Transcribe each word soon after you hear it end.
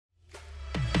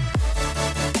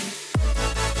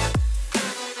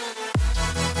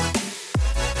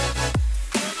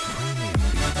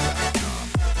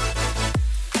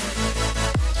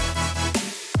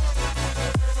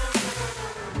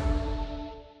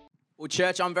Well,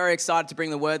 church, I'm very excited to bring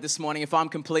the word this morning. If I'm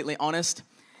completely honest,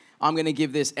 I'm going to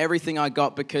give this everything I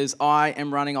got because I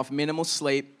am running off minimal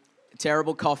sleep,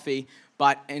 terrible coffee,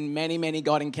 but in many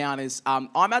God encounters.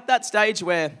 I'm at that stage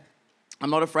where I'm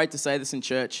not afraid to say this in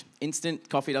church. Instant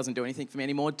coffee doesn't do anything for me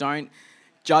anymore. Don't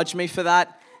judge me for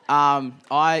that.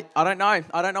 I don't know.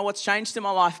 I don't know what's changed in my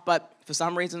life, but for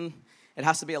some reason, it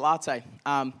has to be a latte.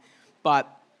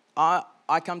 But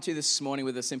I come to you this morning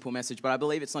with a simple message, but I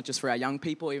believe it's not just for our young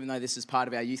people, even though this is part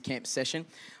of our youth camp session.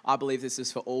 I believe this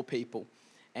is for all people.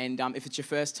 And if it's your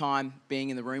first time being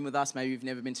in the room with us, maybe you've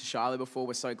never been to Shiloh before,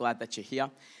 we're so glad that you're here.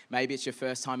 Maybe it's your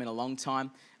first time in a long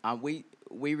time. We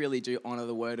really do honour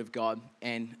the Word of God.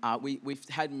 And we've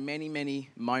had many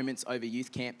moments over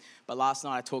youth camp, but last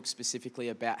night I talked specifically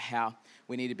about how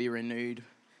we need to be renewed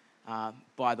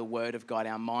by the Word of God.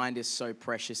 Our mind is so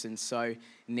precious and so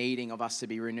needing of us to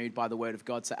be renewed by the Word of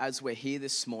God. So as we're here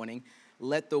this morning,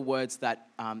 let the words that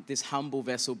this humble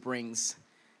vessel brings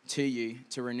to you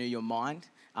to renew your mind.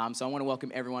 So I want to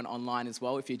welcome everyone online as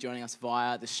well. If you're joining us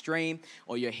via the stream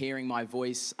or you're hearing my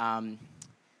voice,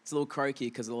 it's a little croaky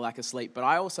because of the lack of sleep. But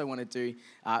I also want to do,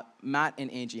 Matt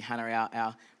and Angie Hannah,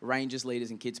 our Rangers leaders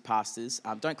and kids pastors.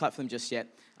 Don't clap for them just yet.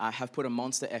 Have put a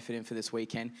monster effort in for this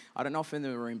weekend. I don't know if in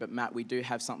the room, but Matt, we do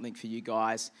have something for you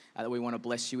guys that we want to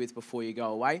bless you with before you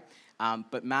go away.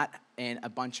 But Matt and a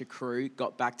bunch of crew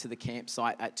got back to the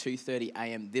campsite at 2:30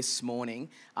 a.m. this morning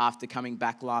after coming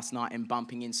back last night and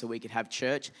bumping in so we could have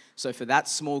church. So for that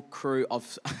small crew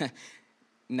of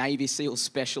Navy SEAL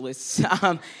specialists,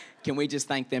 can we just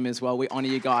thank them as well? We honour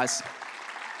you guys.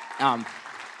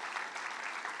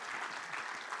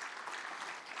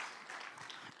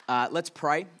 Let's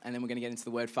pray, and then we're going to get into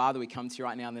the word. Father, we come to you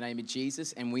right now in the name of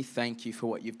Jesus, and we thank you for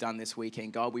what you've done this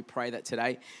weekend. God, we pray that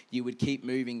today you would keep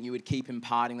moving, you would keep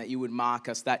imparting, that you would mark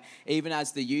us, that even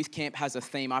as the youth camp has a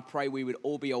theme, I pray we would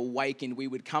all be awakened, we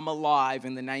would come alive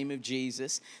in the name of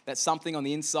Jesus, that something on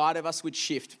the inside of us would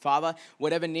shift. Father,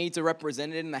 whatever needs are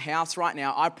represented in the house right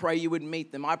now, I pray you would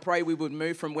meet them. I pray we would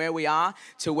move from where we are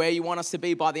to where you want us to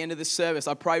be by the end of the service.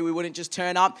 I pray we wouldn't just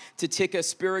turn up to tick a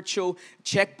spiritual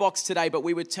checkbox today, but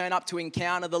we would turn up to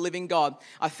encounter the living God.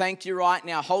 I thank you right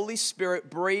now. Holy Spirit,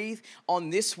 breathe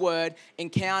on this word,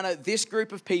 encounter this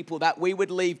group of people that we would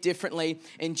leave differently.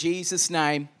 In Jesus'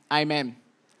 name, amen.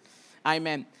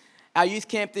 Amen. Our youth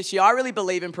camp this year, I really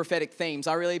believe in prophetic themes.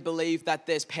 I really believe that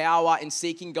there's power in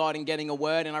seeking God and getting a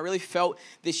word. And I really felt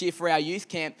this year for our youth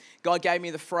camp, God gave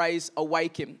me the phrase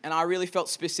awaken. And I really felt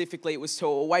specifically it was to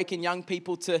awaken young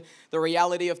people to the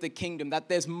reality of the kingdom, that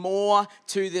there's more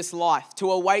to this life,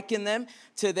 to awaken them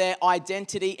to their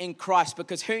identity in Christ.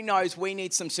 Because who knows, we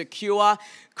need some secure,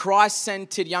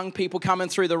 Christ-centered young people coming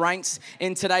through the ranks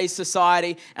in today's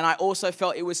society. And I also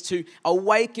felt it was to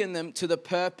awaken them to the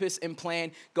purpose and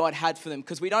plan God had for them.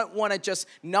 Because we don't want to just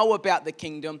know about the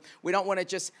kingdom. We don't want to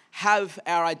just have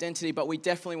our identity, but we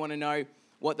definitely want to know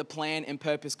what the plan and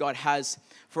purpose God has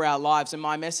for our lives. And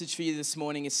my message for you this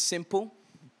morning is simple,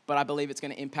 but I believe it's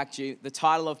going to impact you. The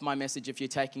title of my message, if you're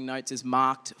taking notes, is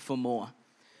Marked for More.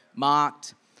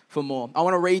 Marked for more. I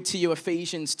want to read to you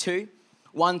Ephesians 2,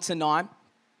 1-9.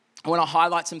 I want to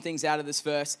highlight some things out of this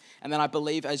verse, and then I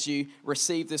believe as you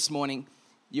receive this morning,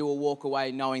 you will walk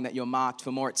away knowing that you're marked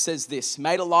for more. It says this: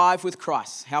 made alive with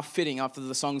Christ. How fitting after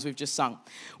the songs we've just sung.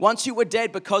 Once you were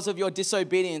dead because of your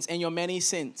disobedience and your many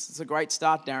sins. It's a great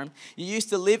start, Darren. You used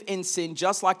to live in sin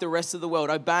just like the rest of the world,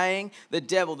 obeying the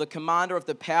devil, the commander of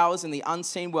the powers in the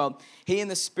unseen world. He in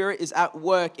the Spirit is at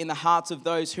work in the hearts of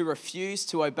those who refuse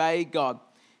to obey God.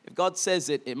 If God says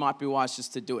it, it might be wise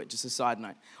just to do it. Just a side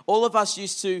note. All of us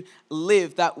used to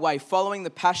live that way, following the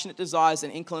passionate desires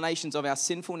and inclinations of our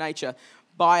sinful nature.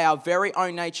 By our very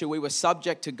own nature, we were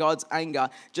subject to God's anger,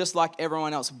 just like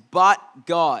everyone else. But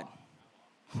God,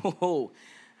 I'm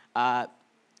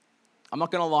not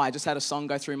going to lie, I just had a song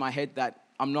go through my head that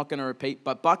I'm not going to repeat.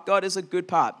 But God is a good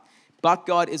part. But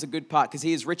God is a good part because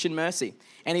he is rich in mercy.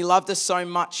 And he loved us so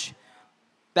much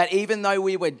that even though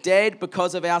we were dead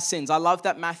because of our sins, I love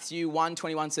that Matthew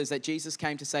 1:21 says that Jesus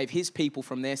came to save his people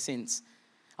from their sins.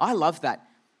 I love that.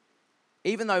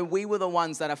 Even though we were the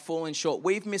ones that have fallen short,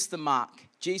 we've missed the mark.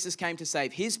 Jesus came to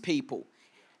save his people.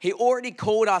 He already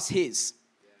called us his.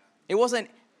 It wasn't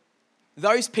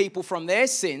those people from their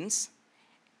sins.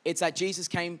 It's that Jesus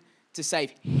came to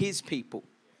save his people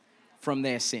from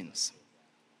their sins.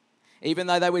 Even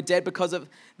though they were dead because of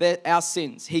our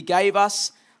sins, he gave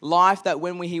us life, that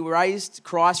when he raised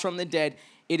Christ from the dead,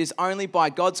 it is only by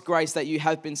God's grace that you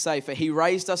have been saved. For he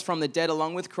raised us from the dead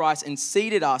along with Christ and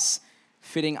seated us,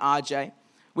 fitting RJ,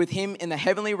 with him in the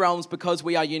heavenly realms because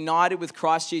we are united with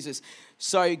Christ Jesus.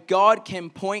 So God can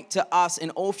point to us in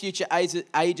all future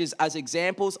ages as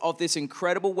examples of this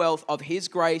incredible wealth of his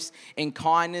grace and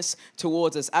kindness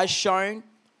towards us, as shown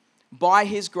by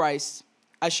his grace,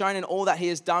 as shown in all that he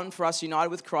has done for us united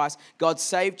with Christ. God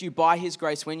saved you by his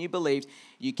grace when you believed.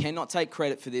 You cannot take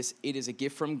credit for this. It is a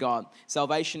gift from God.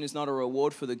 Salvation is not a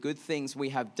reward for the good things we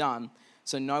have done,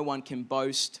 so no one can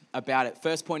boast about it.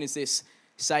 First point is this: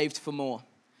 saved for more.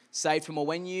 Saved for more.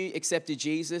 When you accepted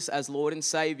Jesus as Lord and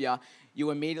Savior, you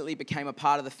immediately became a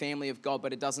part of the family of God,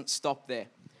 but it doesn't stop there.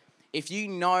 If you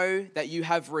know that you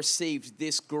have received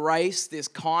this grace, this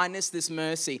kindness, this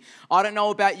mercy, I don't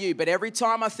know about you, but every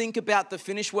time I think about the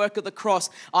finished work of the cross,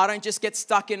 I don't just get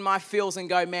stuck in my feels and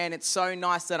go, man, it's so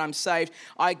nice that I'm saved.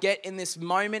 I get in this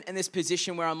moment and this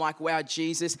position where I'm like, wow,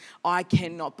 Jesus, I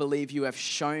cannot believe you have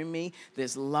shown me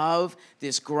this love,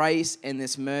 this grace, and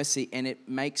this mercy, and it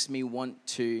makes me want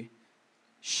to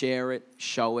share it,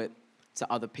 show it to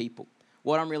other people.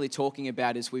 What I'm really talking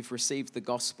about is we've received the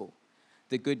gospel.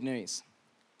 The good news.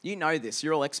 You know this.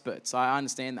 You're all experts. I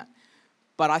understand that.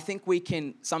 But I think we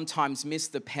can sometimes miss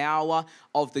the power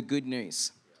of the good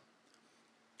news.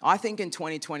 I think in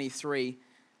 2023,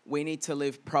 we need to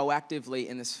live proactively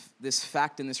in this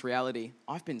fact and this reality.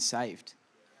 I've been saved.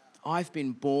 I've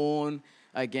been born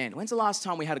again. When's the last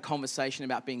time we had a conversation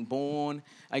about being born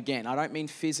again? I don't mean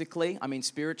physically. I mean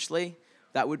spiritually.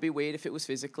 That would be weird if it was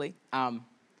physically.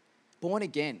 Born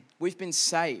again. We've been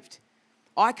saved.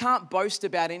 I can't boast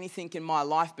about anything in my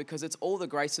life because it's all the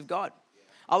grace of God.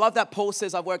 I love that Paul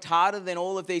says, I've worked harder than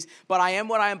all of these, but I am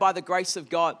what I am by the grace of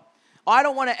God. I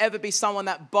don't want to ever be someone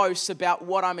that boasts about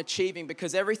what I'm achieving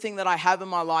because everything that I have in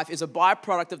my life is a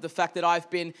byproduct of the fact that I've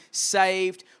been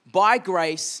saved by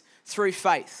grace through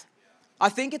faith. I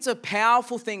think it's a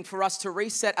powerful thing for us to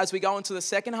reset as we go into the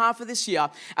second half of this year,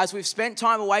 as we've spent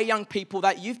time away, young people,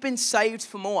 that you've been saved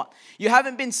for more. You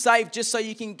haven't been saved just so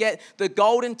you can get the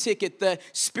golden ticket, the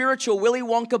spiritual Willy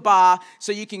Wonka bar,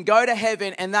 so you can go to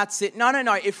heaven and that's it. No.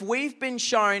 If we've been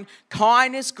shown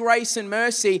kindness, grace, and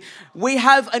mercy, we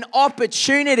have an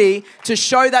opportunity to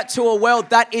show that to a world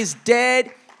that is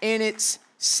dead in its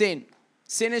sin.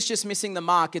 Sin is just missing the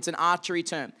mark. It's an archery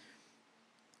term.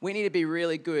 We need to be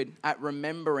really good at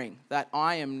remembering that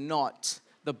I am not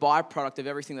the byproduct of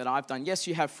everything that I've done. Yes,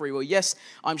 you have free will. Yes,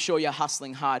 I'm sure you're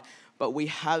hustling hard, but we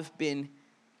have been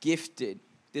gifted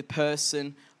the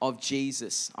person of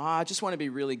Jesus. I just want to be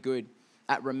really good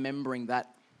at remembering that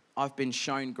I've been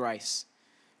shown grace.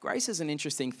 Grace is an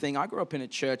interesting thing. I grew up in a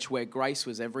church where grace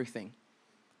was everything.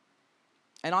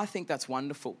 And I think that's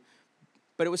wonderful.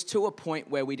 But it was to a point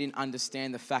where we didn't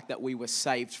understand the fact that we were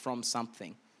saved from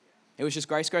something. It was just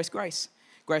grace, grace, grace.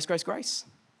 Grace, grace, grace.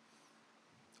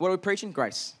 What are we preaching?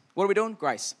 Grace. What are we doing?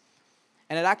 Grace.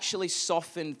 And it actually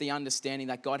softened the understanding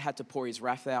that God had to pour his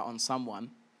wrath out on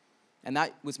someone. And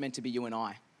that was meant to be you and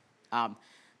I.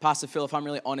 Pastor Phil, if I'm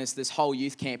really honest, this whole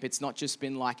youth camp, it's not just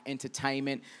been like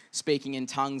entertainment, speaking in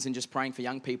tongues and just praying for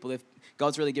young people.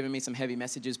 God's really given me some heavy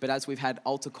messages, but as we've had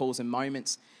altar calls and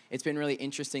moments, it's been really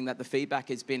interesting that the feedback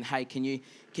has been, hey, can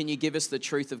you give us the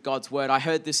truth of God's word? I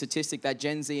heard this statistic that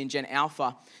Gen Z and Gen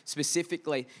Alpha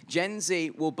specifically, Gen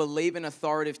Z will believe an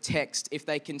authoritative text if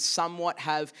they can somewhat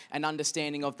have an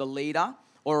understanding of the leader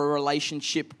or a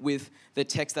relationship with the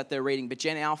text that they're reading. But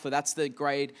Gen Alpha, that's the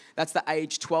grade, that's the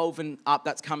age 12 and up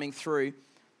that's coming through.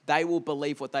 They will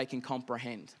believe what they can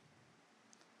comprehend.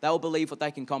 They will believe what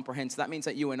they can comprehend. So that means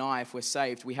that you and I, if we're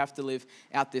saved, we have to live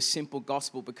out this simple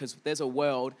gospel, because there's a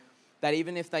world that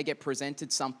even if they get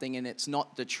presented something and it's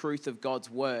not the truth of God's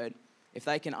word, if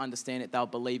they can understand it, they'll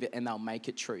believe it and they'll make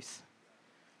it truth.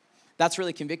 That's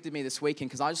really convicted me this weekend,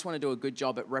 because I just want to do a good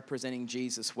job at representing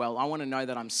Jesus well. I want to know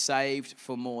that I'm saved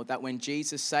for more, that when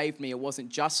Jesus saved me, it wasn't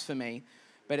just for me,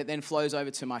 but it then flows over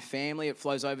to my family, it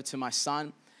flows over to my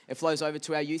son, it flows over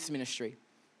to our youth ministry.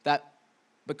 That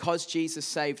because Jesus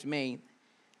saved me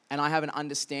and I have an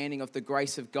understanding of the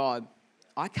grace of God,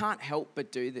 I can't help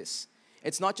but do this.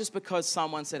 It's not just because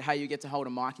someone said, hey, you get to hold a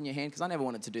mic in your hand, because I never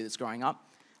wanted to do this growing up.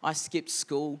 I skipped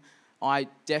school. I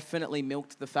definitely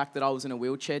milked the fact that I was in a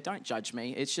wheelchair. Don't judge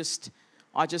me. It's just,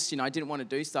 I didn't want to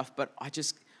do stuff, but I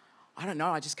just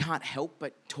can't help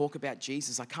but talk about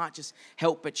Jesus. I can't just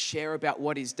help but share about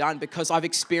what he's done, because I've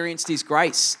experienced his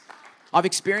grace. I've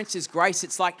experienced his grace.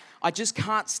 It's like I just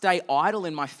can't stay idle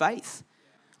in my faith.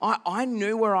 I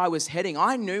knew where I was heading.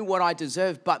 I knew what I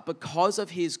deserved, but because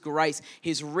of his grace,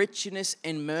 his richness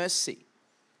and mercy,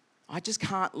 I just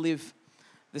can't live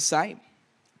the same.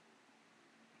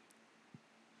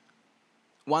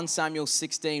 1 Samuel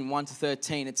 16,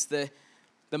 1-13, it's the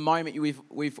the moment.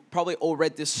 We've probably all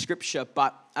read this scripture,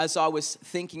 but as I was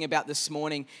thinking about this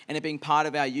morning and it being part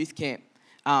of our youth camp,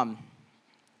 I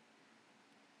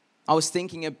was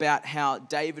thinking about how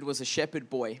David was a shepherd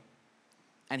boy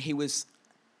and he was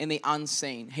in the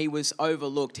unseen. He was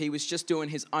overlooked. He was just doing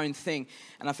his own thing.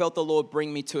 And I felt the Lord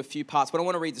bring me to a few parts, but I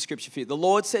want to read the scripture for you. The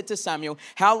Lord said to Samuel,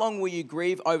 "How long will you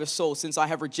grieve over Saul, since I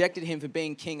have rejected him for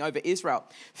being king over Israel?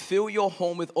 Fill your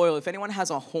horn with oil." If anyone has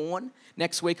a horn,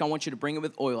 next week I want you to bring it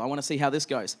with oil. I want to see how this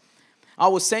goes. "I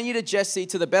will send you to Jesse,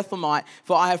 to the Bethlehemite,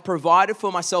 for I have provided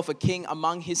for myself a king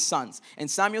among his sons."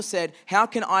 And Samuel said, "How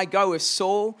can I go? If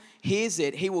Saul hears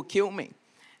it, he will kill me."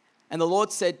 And the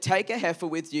Lord said, "Take a heifer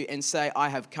with you and say, I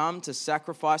have come to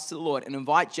sacrifice to the Lord, and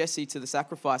invite Jesse to the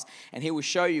sacrifice, and he will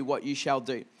show you what you shall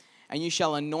do. And you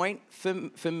shall anoint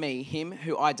for me him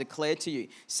who I declare to you."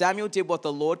 Samuel did what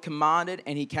the Lord commanded,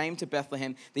 and he came to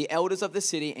Bethlehem, the elders of the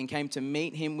city, and came to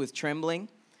meet him with trembling.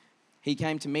 He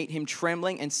came to meet him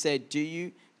trembling and said, "Do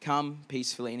you come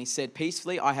peacefully?" And he said,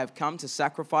 "Peacefully, I have come to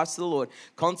sacrifice to the Lord.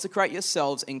 Consecrate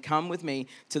yourselves and come with me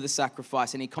to the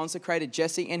sacrifice." And he consecrated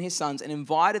Jesse and his sons and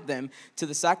invited them to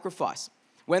the sacrifice.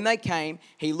 When they came,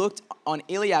 he looked on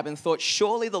Eliab and thought,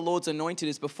 "Surely the Lord's anointed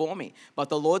is before me." But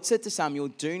the Lord said to Samuel,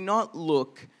 "Do not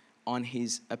look on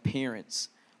his appearance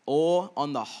or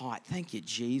on the height." Thank you,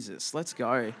 Jesus. Let's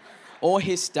go. "Or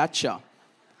his stature."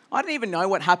 I didn't even know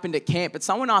what happened at camp, but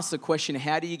someone asked the question,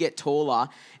 "How do you get taller?"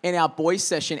 in our boys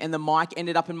session, and the mic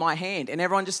ended up in my hand, and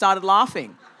everyone just started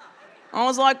laughing. I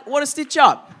was like, what a stitch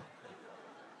up.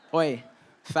 Oi,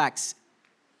 facts.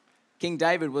 King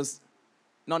David was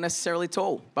not necessarily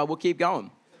tall, but we'll keep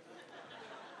going.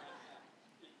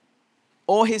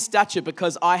 "Or his stature,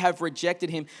 because I have rejected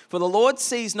him. For the Lord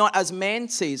sees not as man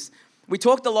sees." We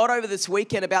talked a lot over this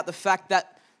weekend about the fact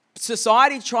that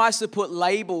society tries to put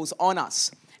labels on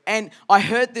us. And I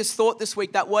heard this thought this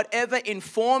week that whatever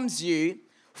informs you,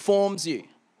 forms you.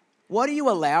 What are you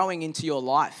allowing into your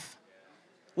life?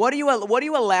 What are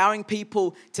you allowing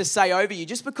people to say over you?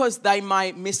 Just because they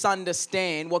may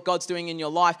misunderstand what God's doing in your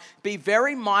life, be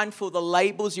very mindful of the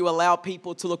labels you allow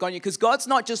people to look on you, because God's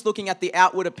not just looking at the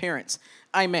outward appearance.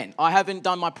 Amen. I haven't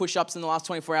done my push-ups in the last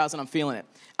 24 hours and I'm feeling it.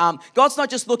 God's not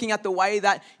just looking at the way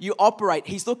that you operate.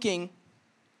 He's looking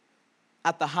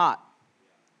at the heart.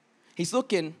 He's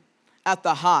looking at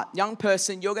the heart. Young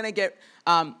person, you're going to get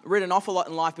written off a lot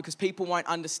in life because people won't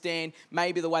understand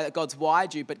maybe the way that God's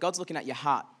wired you, but God's looking at your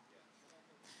heart.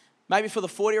 Maybe for the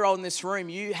 40-year-old in this room,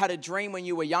 you had a dream when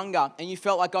you were younger and you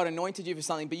felt like God anointed you for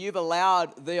something, but you've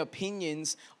allowed the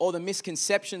opinions or the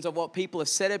misconceptions of what people have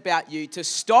said about you to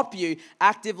stop you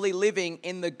actively living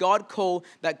in the God call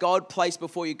that God placed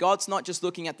before you. God's not just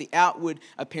looking at the outward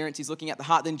appearance, he's looking at the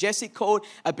heart. Then Jesse called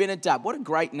Abinadab. What a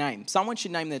great name. Someone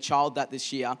should name their child that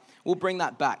this year. We'll bring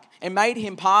that back. And made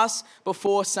him pass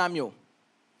before Samuel.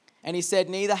 And he said,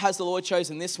 "Neither has the Lord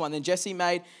chosen this one." Then Jesse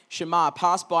made Shammah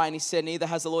pass by, and he said, "Neither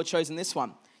has the Lord chosen this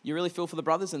one." You really feel for the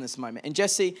brothers in this moment. And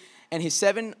Jesse and his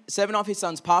seven of his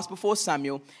sons passed before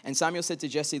Samuel, and Samuel said to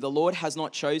Jesse, "The Lord has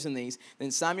not chosen these."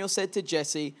 Then Samuel said to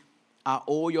Jesse, "Are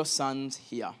all your sons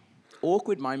here?"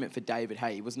 Awkward moment for David.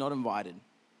 Hey, he was not invited.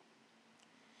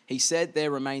 He said,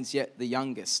 "There remains yet the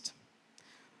youngest."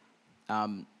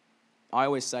 I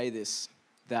always say this,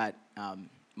 that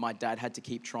my dad had to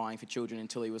keep trying for children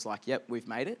until he was like, "Yep, we've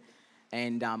made it."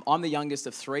 And I'm the youngest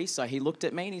of three, so he looked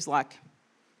at me and he's like,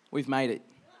 "We've made it.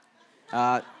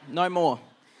 No more."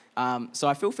 So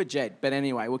I feel for Jed, but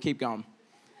anyway, we'll keep going.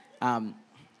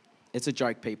 It's a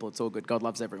joke, people. It's all good. God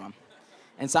loves everyone.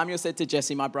 And Samuel said to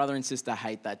Jesse, "My brother and sister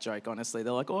hate that joke, honestly.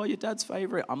 They're like, 'Oh, your dad's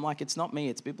favorite.' I'm like, 'It's not me,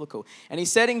 it's biblical.' And he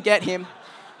said, 'And get him,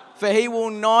 for he will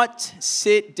not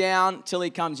sit down till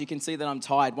he comes.'" You can see that I'm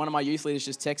tired. One of my youth leaders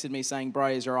just texted me saying, "Bro,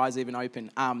 is your eyes even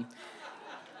open?"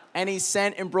 And he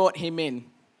sent and brought him in.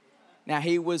 Now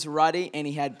he was ruddy and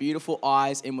he had beautiful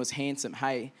eyes and was handsome.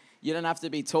 Hey, you don't have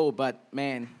to be tall, but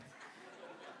man,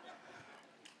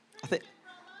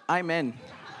 amen.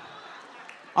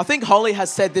 I think Holly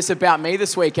has said this about me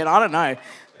this weekend. I don't know.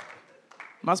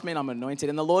 Must mean I'm anointed.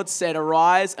 And the Lord said,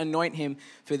 "Arise, anoint him,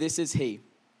 for this is he."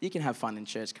 You can have fun in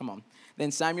church, come on. Then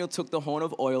Samuel took the horn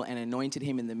of oil and anointed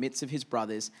him in the midst of his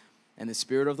brothers, and the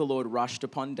Spirit of the Lord rushed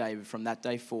upon David from that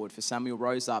day forward, for Samuel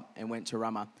rose up and went to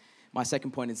Ramah. My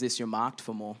second point is this: you're marked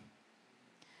for more.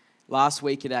 Last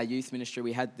week at our youth ministry,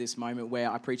 we had this moment where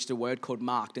I preached a word called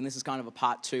marked, and this is kind of a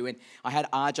part two, and I had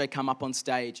RJ come up on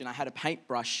stage, and I had a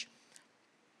paintbrush,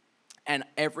 and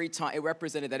every time, it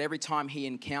represented that every time he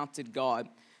encountered God,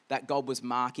 that God was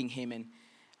marking him, and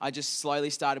I just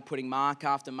slowly started putting mark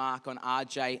after mark on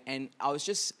RJ, and I was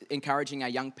just encouraging our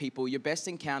young people, your best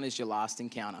encounter is your last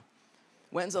encounter.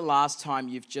 When's the last time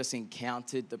you've just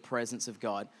encountered the presence of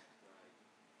God?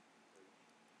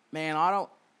 Man, I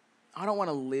don't want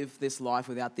to live this life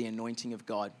without the anointing of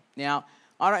God. Now,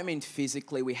 I don't mean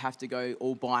physically we have to go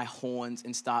all buy horns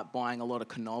and start buying a lot of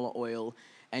canola oil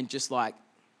and just like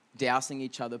dousing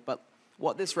each other. But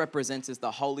what this represents is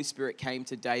the Holy Spirit came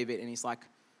to David and he's like,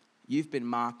 you've been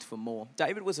marked for more.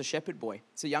 David was a shepherd boy.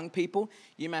 So young people,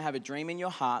 you may have a dream in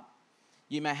your heart.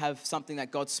 You may have something that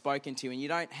God's spoken to you and you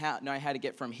don't know how to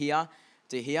get from here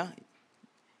to here.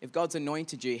 If God's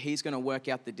anointed you, he's going to work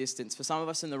out the distance. For some of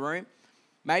us in the room,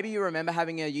 maybe you remember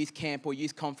having a youth camp or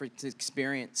youth conference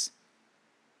experience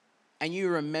and you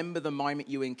remember the moment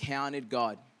you encountered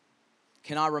God.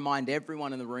 Can I remind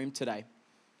everyone in the room today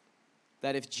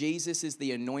that if Jesus is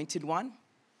the anointed one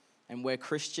and we're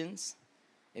Christians,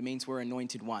 it means we're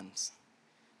anointed ones.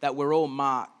 That we're all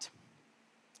marked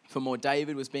for more.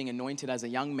 David was being anointed as a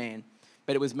young man,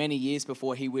 but it was many years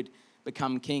before he would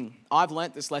become king. I've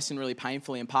learnt this lesson really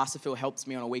painfully, and Pastor Phil helps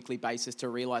me on a weekly basis to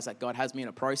realize that God has me in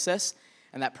a process,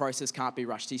 and that process can't be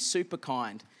rushed. He's super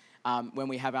kind. When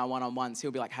we have our one-on-ones,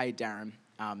 he'll be like, hey, Darren,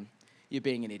 you're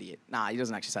being an idiot. Nah, he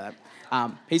doesn't actually say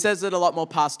that. He says it a lot more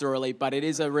pastorally, but it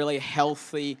is a really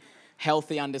healthy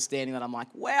understanding that I'm like,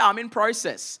 wow, I'm in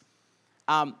process.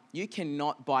 You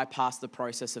cannot bypass the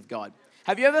process of God.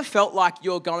 Have you ever felt like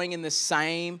you're going in the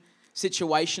same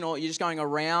situation or you're just going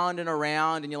around and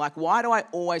around and you're like, why do I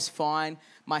always find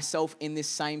myself in this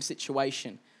same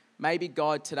situation? Maybe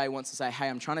God today wants to say, hey,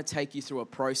 I'm trying to take you through a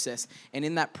process. And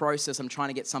in that process, I'm trying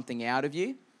to get something out of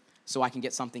you so I can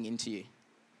get something into you.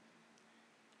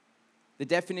 The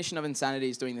definition of insanity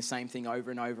is doing the same thing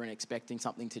over and over and expecting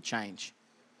something to change.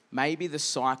 Maybe the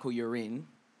cycle you're in,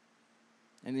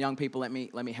 and the young people, let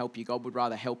me help you. God would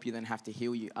rather help you than have to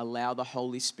heal you. Allow the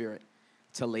Holy Spirit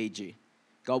to lead you.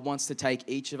 God wants to take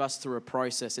each of us through a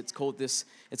process. It's called this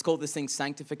thing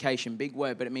sanctification, big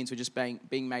word, but it means we're just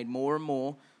being made more and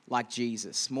more like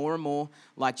Jesus, more and more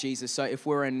like Jesus. So if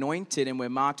we're anointed and we're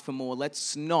marked for more,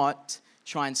 let's not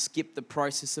try and skip the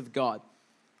process of God.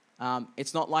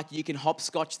 It's not like you can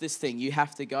hopscotch this thing. You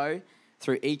have to go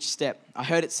through each step. I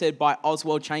heard it said by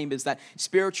Oswald Chambers that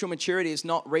spiritual maturity is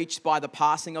not reached by the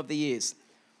passing of the years,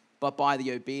 but by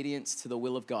the obedience to the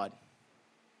will of God.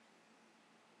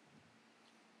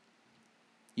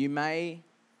 You may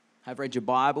have read your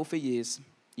Bible for years.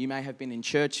 You may have been in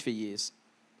church for years.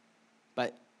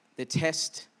 But the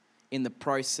test in the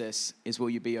process is,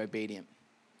 will you be obedient?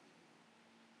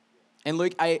 In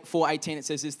Luke 4:18 it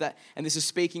says that, and this is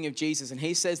speaking of Jesus, and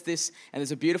he says this, and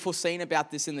there's a beautiful scene about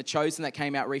this in The Chosen that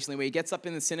came out recently where he gets up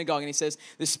in the synagogue and he says,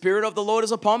 the Spirit of the Lord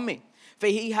is upon me, for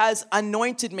he has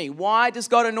anointed me. Why does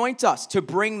God anoint us? To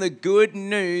bring the good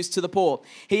news to the poor.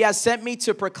 He has sent me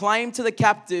to proclaim to the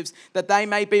captives that they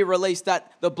may be released,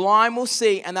 that the blind will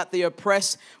see and that the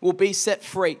oppressed will be set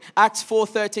free. Acts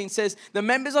 4:13 says, the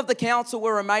members of the council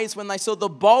were amazed when they saw the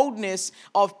boldness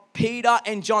of Peter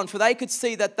and John, for they could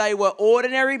see that they were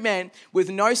ordinary men with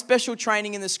no special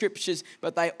training in the scriptures,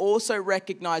 but they also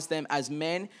recognized them as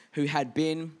men who had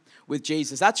been with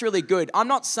Jesus. That's really good. I'm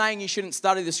not saying you shouldn't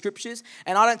study the scriptures,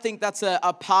 and I don't think that's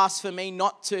a pass for me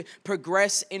not to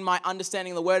progress in my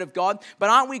understanding of the word of God, but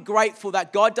aren't we grateful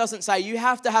that God doesn't say you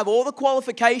have to have all the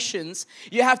qualifications,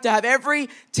 you have to have every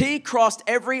T crossed,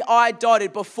 every I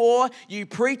dotted before you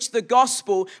preach the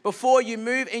gospel, before you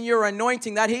move in your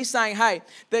anointing, that he's saying, hey,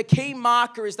 the key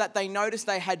marker is that they noticed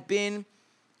they had been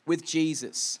with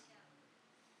Jesus.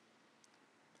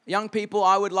 Young people,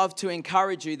 I would love to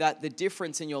encourage you that the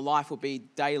difference in your life will be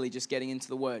daily just getting into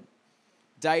the word.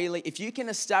 Daily. If you can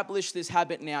establish this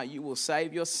habit now, you will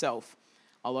save yourself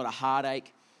a lot of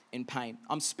heartache and pain.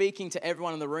 I'm speaking to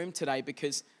everyone in the room today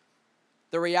because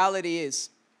the reality is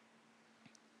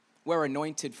we're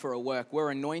anointed for a work.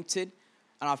 We're anointed,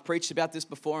 and I've preached about this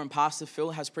before, and Pastor Phil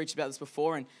has preached about this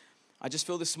before, and I just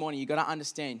feel this morning, you've got to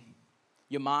understand,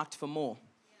 you're marked for more.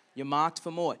 You're marked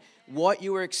for more. What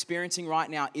you are experiencing right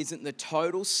now isn't the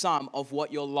total sum of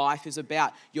what your life is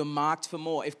about. You're marked for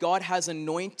more. If God has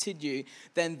anointed you,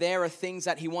 then there are things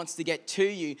that he wants to get to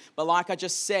you. But like I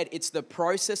just said, it's the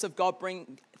process of God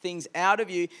bringing things out of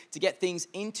you to get things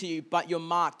into you. But you're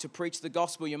marked to preach the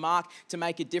gospel. You're marked to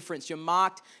make a difference. You're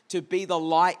marked to be the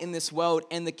light in this world.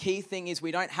 And the key thing is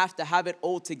we don't have to have it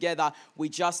all together. We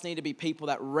just need to be people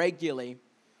that regularly,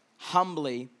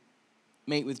 humbly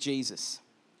meet with Jesus.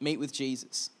 Meet with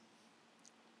Jesus.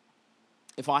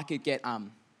 If I could get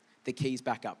the keys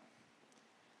back up.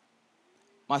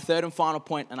 My third and final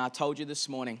point, and I told you this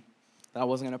morning that I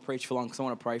wasn't going to preach for long because I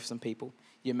want to pray for some people.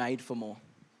 You're made for more.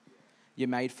 You're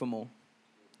made for more.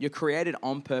 You're created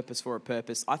on purpose for a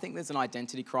purpose. I think there's an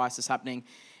identity crisis happening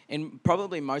in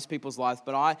probably most people's lives,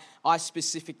 but I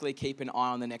specifically keep an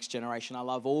eye on the next generation. I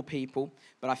love all people,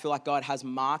 but I feel like God has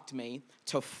marked me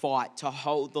to fight, to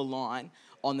hold the line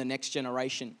on the next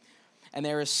generation. And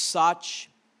there is such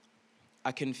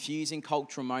a confusing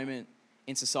cultural moment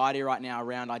in society right now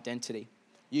around identity.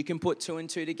 You can put two and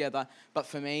two together, but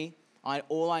for me,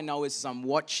 all I know is I'm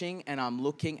watching and I'm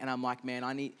looking and I'm like, man,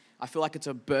 I feel like it's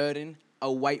a burden,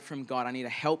 a weight from God. I need to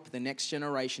help the next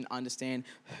generation understand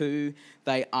who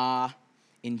they are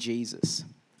in Jesus.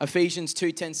 Ephesians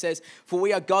 2:10 says, for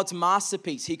we are God's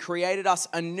masterpiece. He created us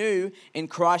anew in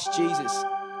Christ Jesus.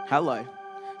 Hello.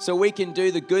 So we can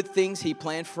do the good things He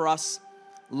planned for us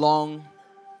long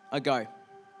ago.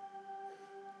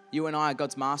 You and I are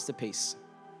God's masterpiece.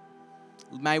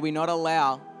 May we not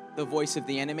allow the voice of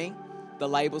the enemy, the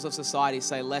labels of society,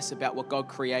 say less about what God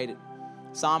created.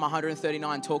 Psalm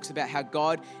 139 talks about how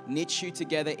God knits you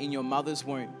together in your mother's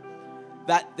womb.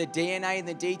 That the DNA and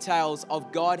the details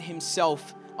of God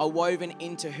Himself are woven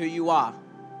into who you are.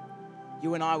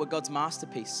 You and I were God's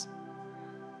masterpiece.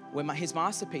 We're His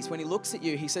masterpiece. When He looks at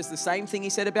you, He says the same thing He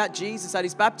said about Jesus at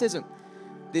His baptism.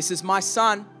 This is my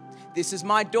son, this is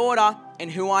my daughter, in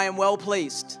who I am well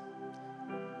pleased.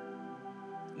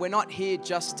 We're not here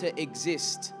just to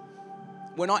exist.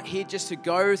 We're not here just to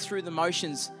go through the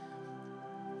motions.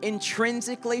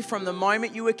 Intrinsically, from the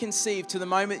moment you were conceived to the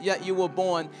moment that you were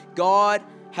born, God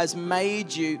has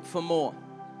made you for more.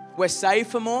 We're saved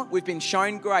for more. We've been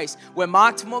shown grace. We're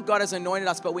marked for more. God has anointed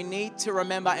us, but we need to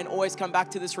remember and always come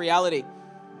back to this reality.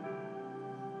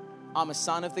 I'm a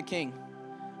son of the King.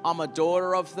 I'm a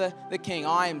daughter of the King.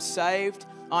 I am saved.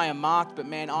 I am marked, but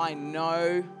man, I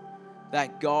know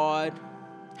that God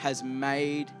has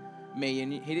made me,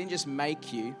 and He didn't just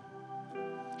make you,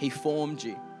 He formed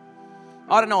you.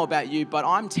 I don't know about you, but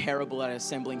I'm terrible at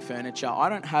assembling furniture. I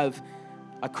don't have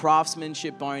a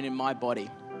craftsmanship bone in my body.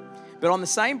 But on the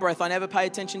same breath, I never pay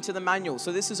attention to the manual.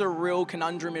 So this is a real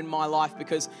conundrum in my life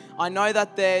because I know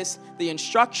that there's the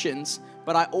instructions,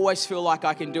 but I always feel like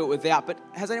I can do it without. But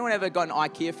has anyone ever gotten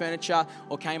IKEA furniture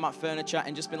or came up furniture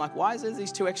and just been like, why is there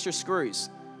these 2 extra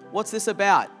screws? What's this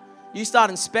about? You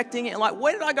start inspecting it and like,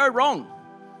 where did I go wrong?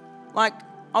 Like,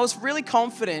 I was really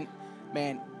confident,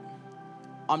 man,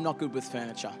 I'm not good with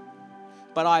furniture.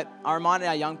 But I reminded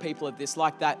our young people of this,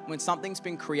 like that when something's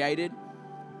been created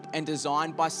and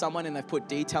designed by someone and they've put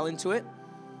detail into it,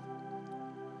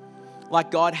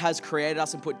 like God has created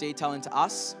us and put detail into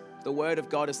us, the Word of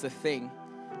God is the thing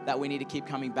that we need to keep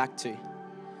coming back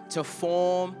to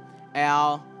form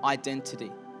our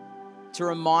identity, to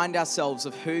remind ourselves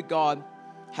of who God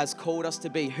has called us to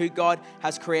be, who God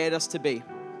has created us to be.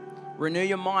 Renew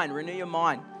your mind, renew your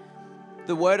mind.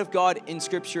 The Word of God in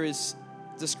Scripture is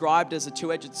described as a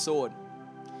two-edged sword.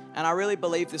 And I really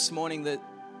believe this morning that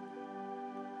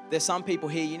there's some people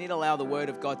here, you need to allow the Word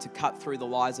of God to cut through the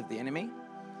lies of the enemy.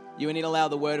 You need to allow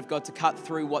the Word of God to cut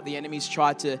through what the enemy's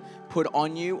tried to put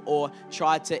on you or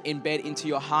tried to embed into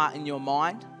your heart and your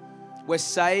mind. We're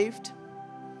saved,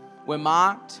 we're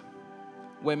marked,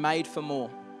 we're made for more.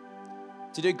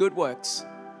 To do good works.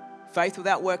 Faith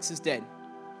without works is dead.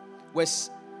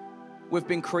 We've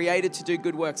been created to do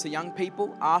good works. So young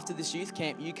people, after this youth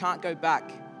camp, you can't go back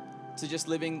to just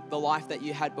living the life that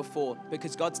you had before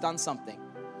because God's done something.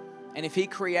 And if He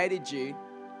created you,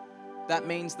 that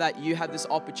means that you have this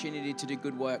opportunity to do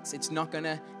good works. It's not going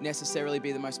to necessarily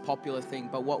be the most popular thing,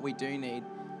 but what we do need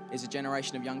is a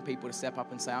generation of young people to step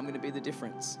up and say, I'm going to be the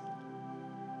difference.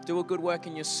 Do a good work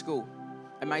in your school.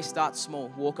 It may start small.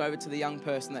 Walk over to the young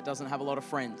person that doesn't have a lot of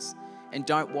friends and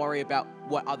don't worry about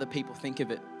what other people think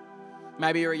of it.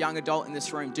 Maybe you're a young adult in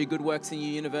this room. Do good works in your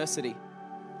university.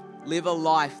 Live a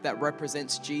life that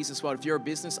represents Jesus well. If you're a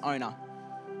business owner,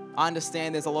 I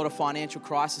understand there's a lot of financial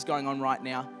crisis going on right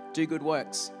now. Do good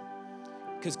works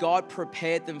because God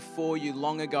prepared them for you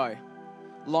long ago.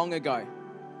 Long ago.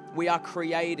 We are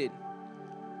created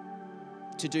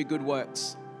to do good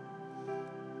works.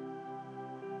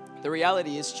 The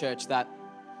reality is, church, that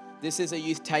this is a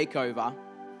youth takeover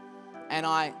and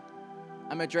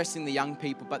I'm addressing the young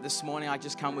people, but this morning I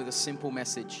just come with a simple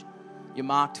message. You're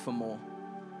marked for more.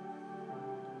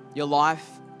 Your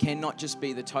life cannot just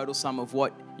be the total sum of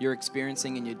what you're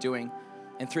experiencing and you're doing.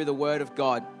 And through the Word of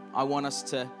God, I want us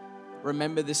to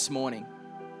remember this morning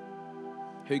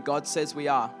who God says we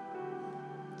are,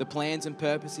 the plans and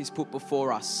purpose He's put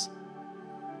before us.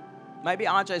 Maybe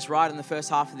RJ's right, in the first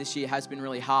half of this year has been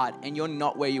really hard and you're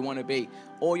not where you want to be.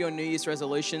 All your New Year's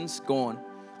resolutions, gone.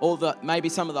 Maybe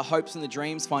some of the hopes and the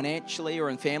dreams financially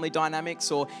or in family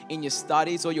dynamics or in your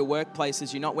studies or your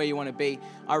workplaces, you're not where you want to be.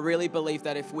 I really believe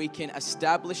that if we can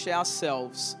establish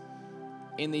ourselves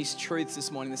in these truths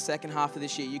this morning, the second half of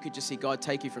this year, you could just see God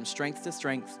take you from strength to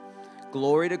strength,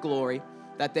 glory to glory,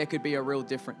 that there could be a real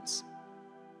difference.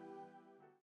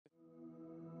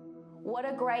 What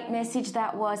a great message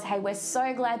that was. Hey, we're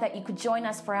so glad that you could join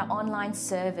us for our online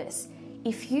service.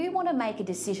 If you want to make a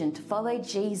decision to follow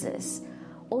Jesus,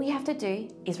 all you have to do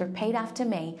is repeat after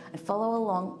me and follow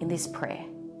along in this prayer.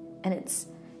 And it's,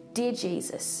 Dear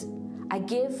Jesus, I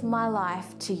give my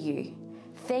life to you.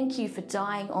 Thank you for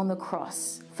dying on the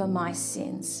cross for my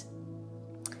sins,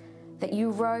 that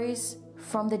you rose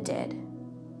from the dead.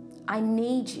 I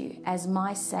need you as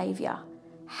my Saviour.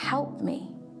 Help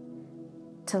me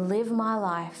to live my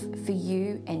life for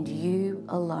you and you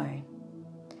alone.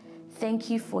 Thank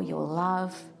you for your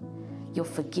love, your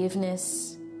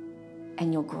forgiveness,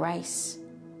 and your grace.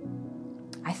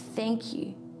 I thank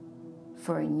you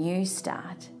for a new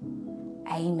start.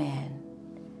 Amen.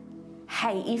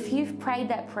 Hey, if you've prayed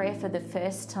that prayer for the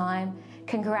first time,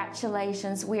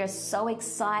 congratulations. We are so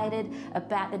excited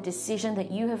about the decision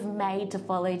that you have made to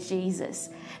follow Jesus.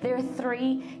 There are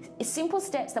 3 simple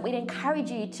steps that we'd encourage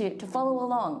you to follow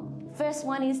along. First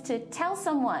one is to tell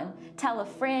someone, tell a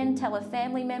friend, tell a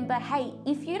family member. Hey,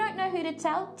 if you don't know who to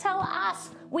tell us.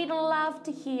 We'd love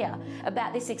to hear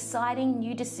about this exciting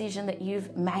new decision that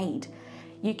you've made.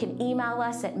 You can email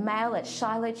us at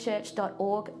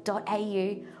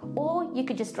mail@shilohchurch.org.au, or you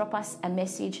could just drop us a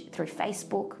message through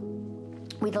Facebook.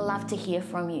 We'd love to hear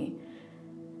from you.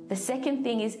 The second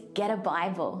thing is get a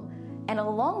Bible. And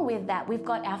along with that, we've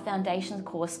got our foundations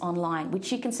course online,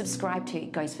 which you can subscribe to.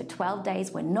 It goes for 12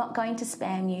 days. We're not going to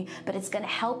spam you, but it's going to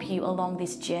help you along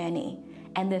this journey.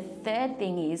 And the third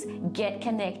thing is get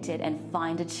connected and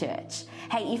find a church.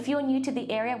 Hey, if you're new to the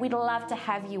area, we'd love to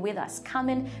have you with us. Come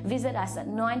and visit us at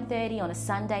 9:30 on a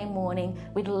Sunday morning.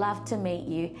 We'd love to meet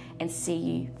you and see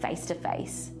you face to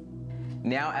face.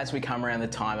 Now, as we come around the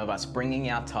time of us bringing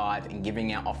our tithe and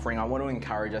giving our offering, I want to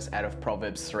encourage us out of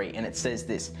Proverbs 3. And it says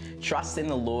this, trust in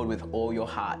the Lord with all your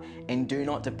heart and do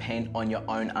not depend on your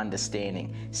own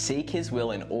understanding. Seek his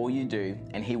will in all you do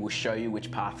and he will show you which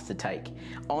paths to take.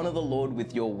 Honor the Lord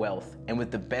with your wealth and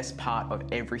with the best part of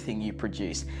everything you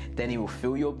produce. Then he will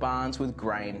fill your barns with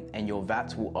grain and your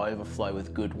vats will overflow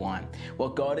with good wine.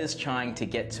 What God is trying to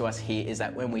get to us here is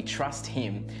that when we trust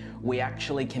him, we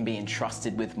actually can be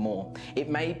entrusted with more. It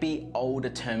may be older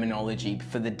terminology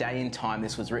for the day and time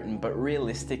this was written, but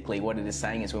realistically what it is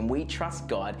saying is when we trust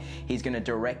God, he's going to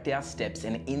direct our steps,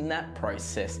 and in that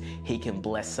process, he can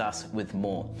bless us with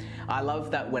more. I love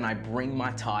that when I bring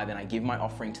my tithe and I give my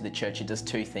offering to the church, it does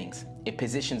 2 things. It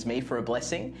positions me for a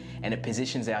blessing and it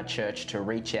positions our church to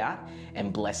reach out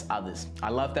and bless others. I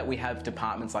love that we have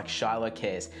departments like Shiloh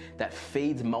Cares that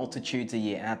feeds multitudes a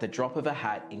year, and at the drop of a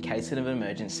hat, in case of an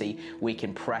emergency, we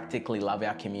can practically love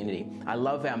our community. I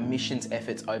love our missions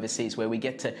efforts overseas where we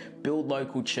get to build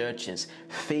local churches,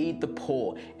 feed the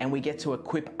poor, and we get to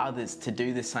equip others to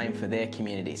do the same for their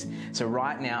communities. So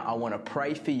right now, I want to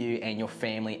pray for you and your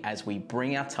family as we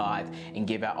bring our tithe and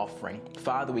give our offering.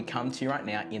 Father, we come to you right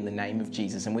now in the name of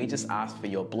Jesus, and we just ask for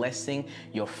your blessing,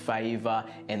 your favor,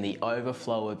 and the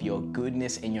overflow of your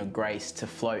goodness and your grace to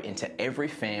flow into every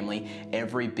family,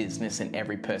 every business, and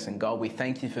every person. God, we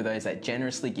thank you for those that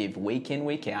generously give week in,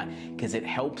 week out, because it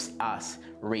helps us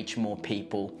reach more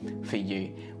people for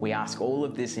you. We ask all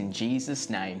of this in Jesus'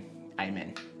 name.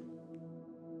 Amen.